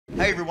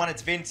Hey everyone,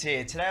 it's Vince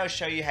here. Today I'll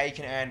show you how you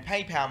can earn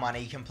PayPal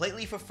money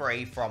completely for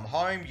free from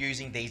home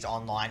using these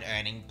online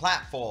earning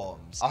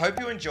platforms. I hope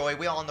you enjoy.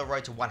 We are on the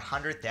road to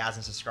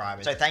 100,000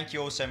 subscribers, so thank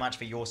you all so much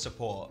for your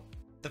support.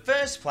 The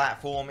first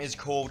platform is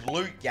called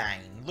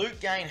LOOTGAIN.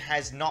 LOOTGAIN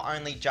has not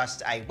only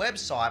just a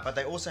website, but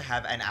they also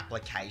have an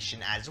application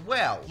as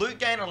well.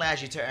 LOOTGAIN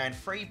allows you to earn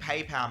free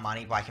PayPal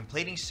money by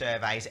completing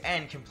surveys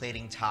and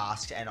completing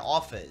tasks and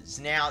offers.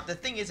 Now, the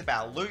thing is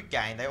about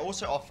LOOTGAIN, they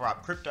also offer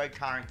up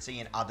cryptocurrency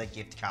and other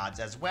gift cards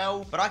as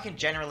well, but I can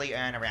generally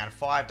earn around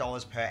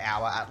 $5 per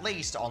hour at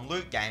least on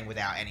LOOTGAIN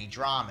without any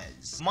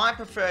dramas. My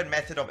preferred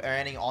method of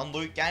earning on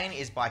LOOTGAIN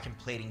is by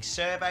completing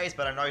surveys,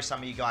 but I know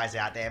some of you guys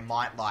out there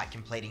might like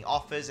completing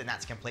offers, and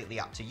that's completely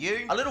up to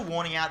you. A little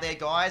warning out there,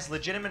 guys,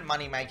 legitimate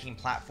money-making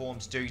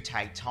platforms do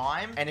take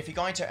time, and if you're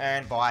going to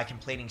earn by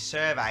completing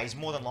surveys,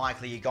 more than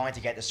likely you're going to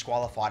get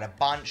disqualified a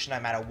bunch no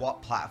matter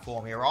what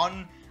platform you're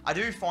on. I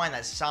do find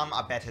that some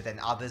are better than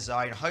others though,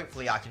 and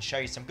hopefully I can show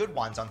you some good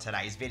ones on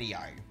today's video.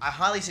 I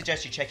highly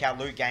suggest you check out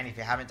LOOTGAIN if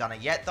you haven't done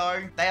it yet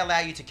though. They allow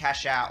you to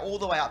cash out all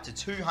the way up to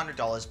 $200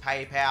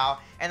 PayPal,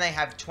 and they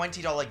have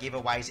 $20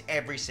 giveaways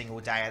every single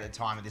day at the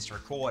time of this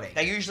recording.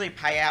 They usually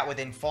pay out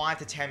within 5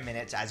 to 10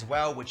 minutes as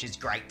well, which is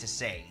great to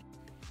see.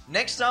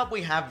 Next up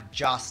we have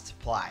Just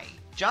Play.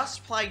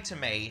 Just Play to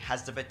me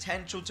has the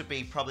potential to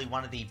be probably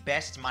one of the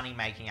best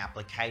money-making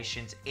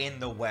applications in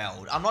the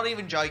world. I'm not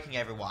even joking,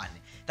 everyone.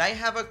 They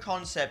have a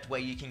concept where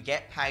you can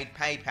get paid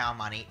PayPal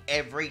money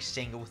every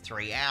single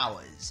 3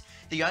 hours.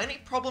 The only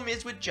problem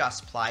is with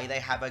Just Play, they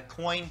have a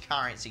coin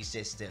currency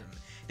system.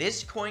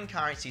 This coin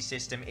currency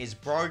system is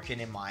broken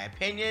in my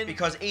opinion,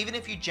 because even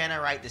if you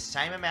generate the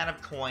same amount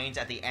of coins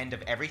at the end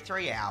of every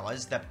 3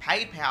 hours, the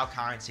PayPal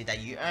currency that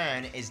you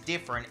earn is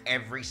different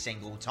every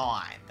single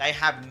time. They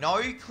have no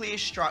clear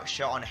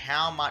structure on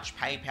how much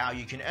PayPal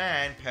you can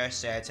earn per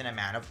certain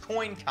amount of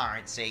coin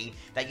currency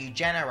that you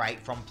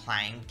generate from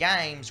playing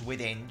games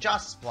within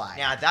Just Play.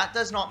 Now that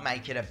does not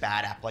make it a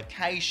bad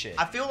application.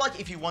 I feel like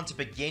if you want to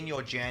begin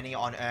your journey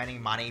on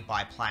earning money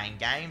by playing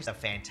games, a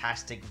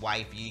fantastic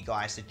way for you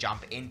guys to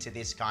jump into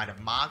this kind of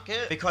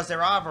market, because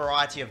there are a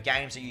variety of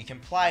games that you can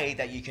play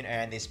that you can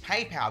earn this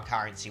PayPal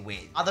currency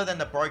with. Other than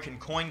the broken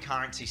coin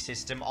currency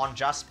system on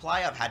Just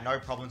Play, I've had no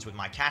problems with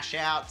my cash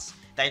outs.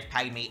 They've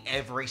paid me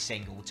every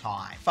single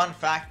time. Fun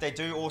fact, they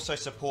do also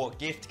support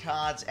gift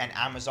cards and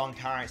Amazon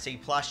currency,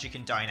 plus you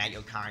can donate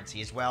your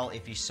currency as well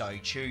if you so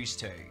choose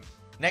to.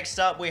 Next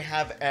up, we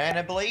have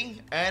EARNABLY.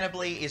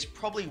 EARNABLY is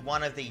probably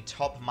one of the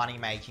top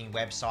money-making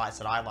websites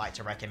that I like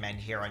to recommend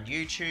here on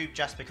YouTube,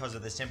 just because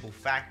of the simple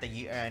fact that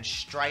you earn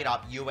straight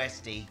up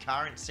USD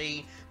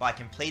currency by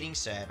completing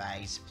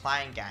surveys,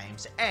 playing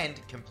games,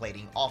 and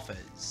completing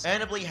offers.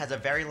 EARNABLY has a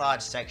very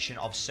large section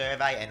of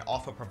survey and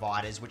offer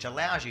providers, which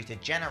allows you to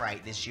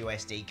generate this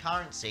USD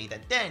currency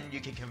that then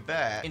you can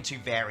convert into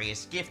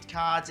various gift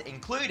cards,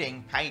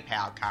 including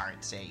PayPal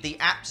currency. The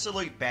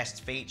absolute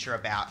best feature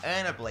about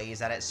EARNABLY is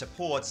that it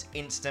supports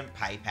instant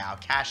PayPal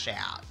cash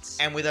outs.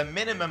 And with a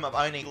minimum of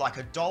only like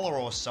 $1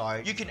 or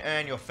so, you can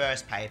earn your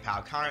first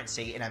PayPal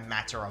currency in a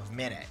matter of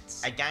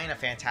minutes. Again, a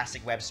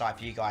fantastic website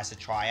for you guys to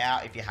try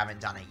out if you haven't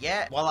done it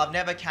yet. While I've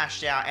never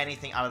cashed out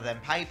anything other than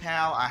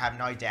PayPal, I have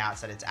no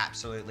doubts that it's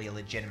absolutely a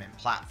legitimate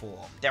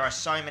platform. There are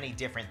so many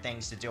different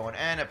things to do on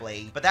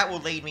EARNABLY, but that will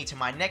lead me to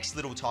my next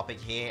little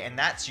topic here, and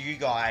that's you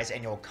guys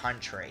and your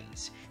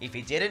countries. If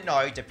you didn't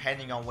know,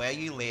 depending on where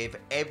you live,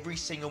 every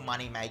single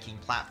money-making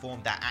platform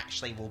that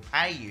actually will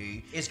pay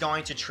you is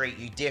going to treat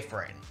you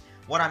different.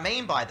 What I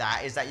mean by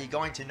that is that you're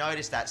going to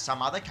notice that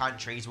some other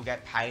countries will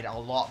get paid a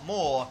lot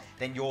more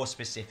than your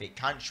specific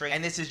country,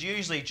 and this is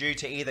usually due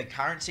to either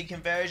currency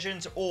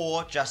conversions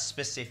or just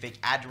specific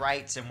ad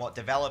rates and what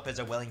developers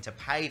are willing to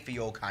pay for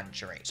your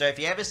country. So if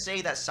you ever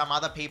see that some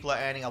other people are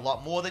earning a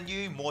lot more than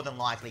you, more than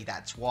likely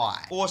that's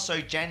why. Also,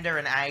 gender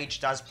and age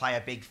does play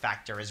a big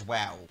factor as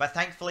well. But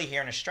thankfully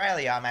here in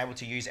Australia, I'm able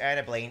to use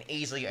EARNABLY and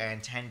easily earn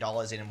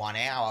 $10 in 1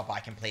 hour by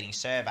completing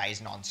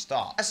surveys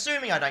non-stop.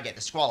 Assuming I don't get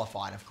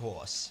disqualified, of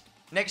course.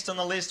 Next on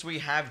the list, we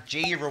have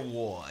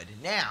GREWARD.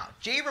 Now,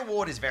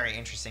 GREWARD is very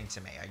interesting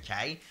to me,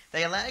 okay?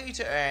 They allow you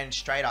to earn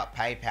straight up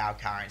PayPal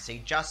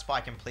currency just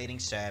by completing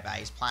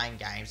surveys, playing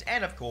games,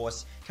 and of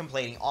course,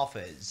 completing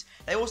offers.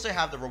 They also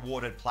have the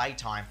rewarded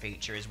playtime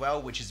feature as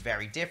well, which is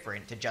very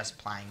different to just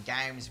playing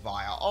games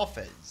via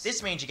offers.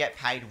 This means you get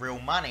paid real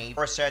money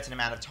for a certain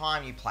amount of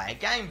time you play a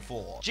game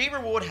for.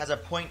 GREWARD has a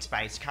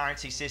points-based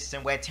currency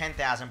system where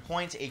 10,000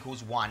 points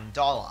equals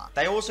 $1.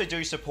 They also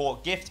do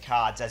support gift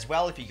cards as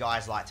well if you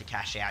guys like to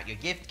cash out your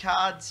gift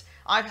cards.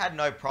 I've had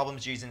no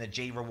problems using the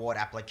GREWARD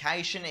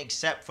application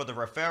except for the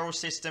referral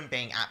system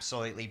being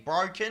absolutely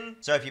broken.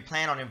 So if you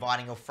plan on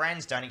inviting your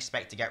friends, don't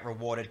expect to get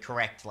rewarded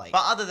correctly.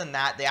 But other than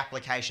that, the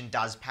application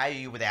does pay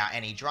you without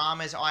any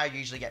dramas. I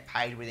usually get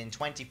paid within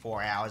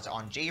 24 hours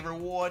on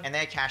GREWARD, and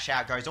their cash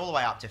out goes all the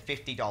way up to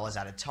 $50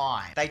 at a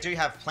time. They do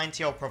have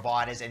plenty of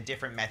providers and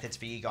different methods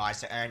for you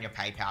guys to earn your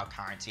PayPal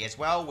currency as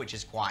well, which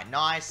is quite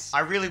nice. I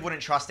really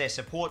wouldn't trust their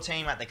support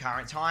team at the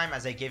current time,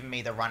 as they're giving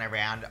me the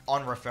runaround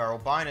on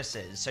referral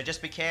bonuses. So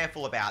just be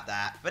careful about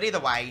that. But either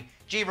way,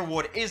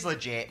 GREWARD is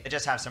legit, it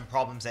just has some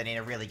problems that need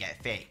to really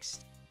get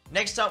fixed.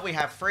 Next up, we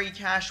have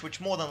FREECASH,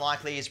 which more than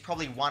likely is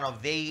probably one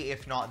of the,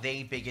 if not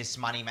the biggest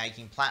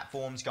money-making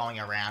platforms going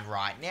around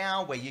right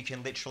now, where you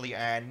can literally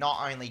earn not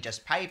only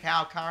just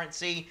PayPal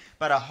currency,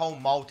 but a whole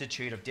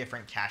multitude of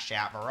different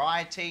cash-out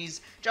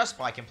varieties, just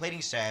by completing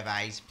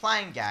surveys,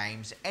 playing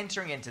games,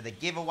 entering into the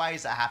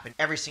giveaways that happen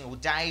every single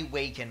day,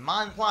 week, and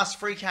month. Plus,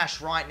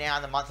 FREECASH right now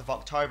in the month of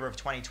October of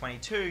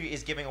 2022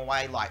 is giving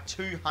away like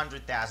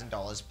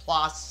 $200,000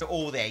 plus to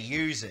all their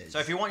users. So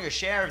if you want your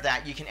share of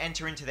that, you can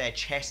enter into their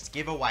chest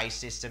giveaway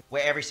system,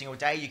 where every single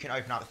day you can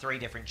open up 3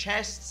 different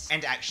chests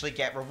and actually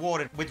get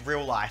rewarded with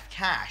real life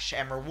cash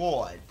and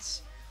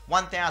rewards.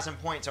 1,000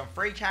 points on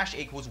FREECASH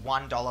equals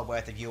 $1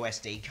 worth of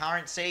USD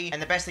currency,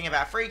 and the best thing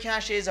about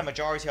FREECASH is a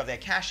majority of their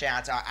cash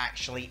outs are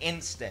actually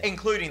instant,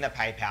 including the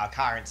PayPal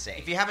currency.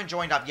 If you haven't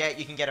joined up yet,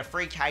 you can get a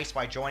free case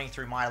by joining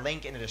through my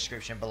link in the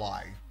description below.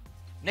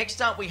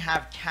 Next up, we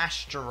have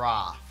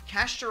GIRAFFE.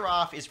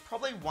 GIRAFFE is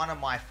probably one of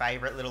my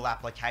favorite little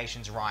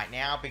applications right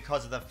now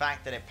because of the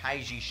fact that it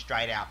pays you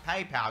straight out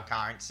PayPal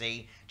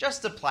currency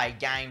just to play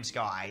games,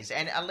 guys.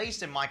 And at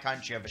least in my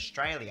country of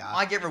Australia,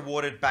 I get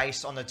rewarded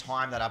based on the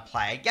time that I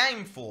play a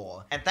game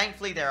for. And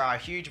thankfully, there are a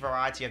huge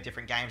variety of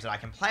different games that I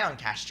can play on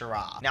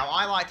GIRAFFE. Now,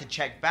 I like to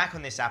check back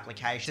on this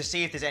application to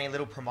see if there's any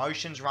little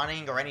promotions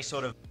running or any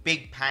sort of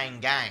big paying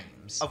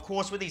games. Of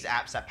course, with these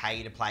apps that pay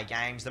you to play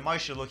games, the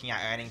most you're looking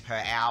at earning per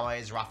hour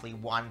is roughly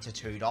 $1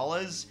 to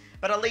 $2.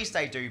 But at least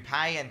they do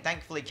pay, and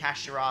thankfully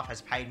GIRAFFE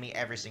has paid me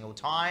every single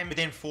time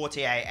within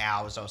 48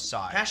 hours or so.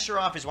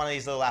 GIRAFFE is one of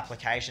these little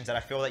applications that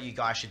I feel that you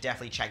guys should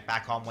definitely check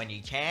back on when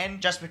you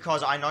can, just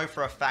because I know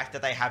for a fact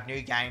that they have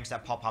new games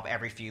that pop up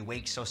every few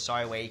weeks or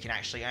so where you can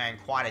actually earn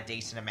quite a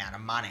decent amount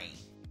of money.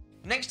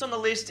 Next on the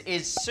list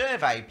is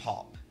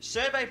SurveyPop.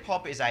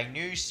 SurveyPop is a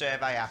new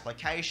survey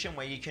application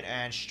where you can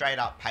earn straight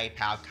up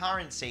PayPal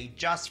currency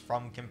just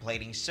from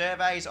completing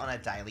surveys on a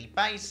daily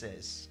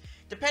basis.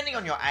 Depending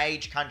on your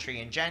age,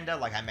 country, and gender,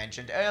 like I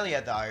mentioned earlier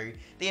though,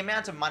 the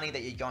amount of money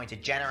that you're going to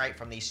generate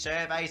from these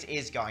surveys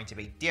is going to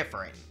be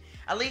different.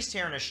 At least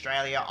here in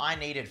Australia, I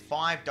needed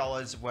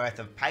 $5 worth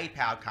of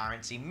PayPal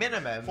currency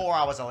minimum before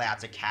I was allowed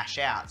to cash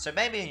out. So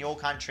maybe in your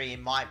country it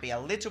might be a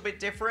little bit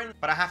different,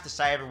 but I have to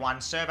say everyone,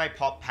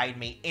 SurveyPop paid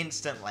me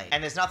instantly.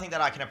 And there's nothing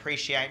that I can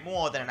appreciate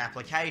more than an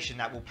application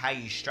that will pay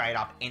you straight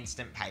up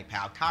instant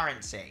PayPal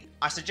currency.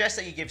 I suggest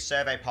that you give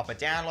SurveyPop a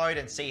download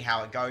and see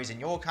how it goes in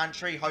your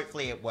country.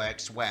 Hopefully it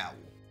works well.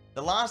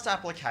 The last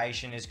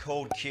application is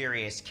called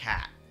Curious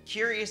Cat.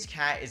 Curious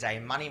Cat is a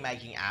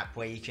money-making app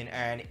where you can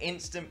earn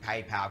instant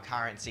PayPal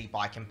currency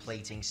by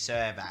completing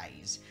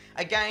surveys.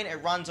 Again,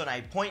 it runs on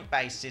a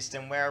point-based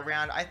system where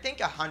around, I think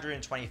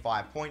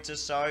 125 points or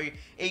so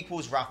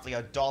equals roughly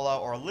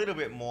 $1 or a little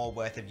bit more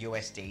worth of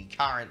USD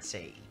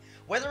currency.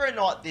 Whether or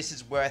not this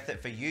is worth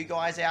it for you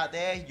guys out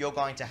there, you're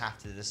going to have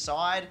to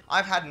decide.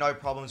 I've had no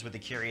problems with the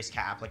Curious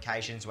Cat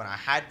applications when I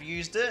had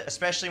used it,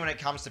 especially when it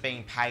comes to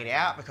being paid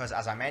out, because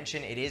as I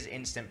mentioned, it is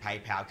instant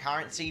PayPal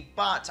currency,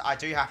 but I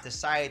do have to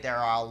say there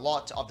are a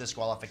lot of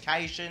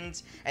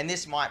disqualifications, and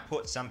this might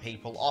put some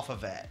people off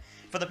of it.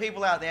 For the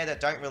people out there that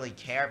don't really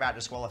care about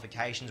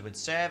disqualifications with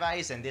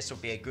surveys, then this will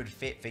be a good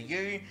fit for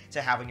you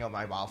to have on your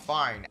mobile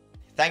phone.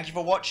 Thank you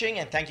for watching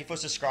and thank you for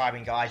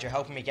subscribing, guys. You're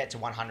helping me get to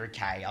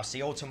 100k. I'll see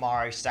you all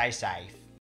tomorrow. Stay safe.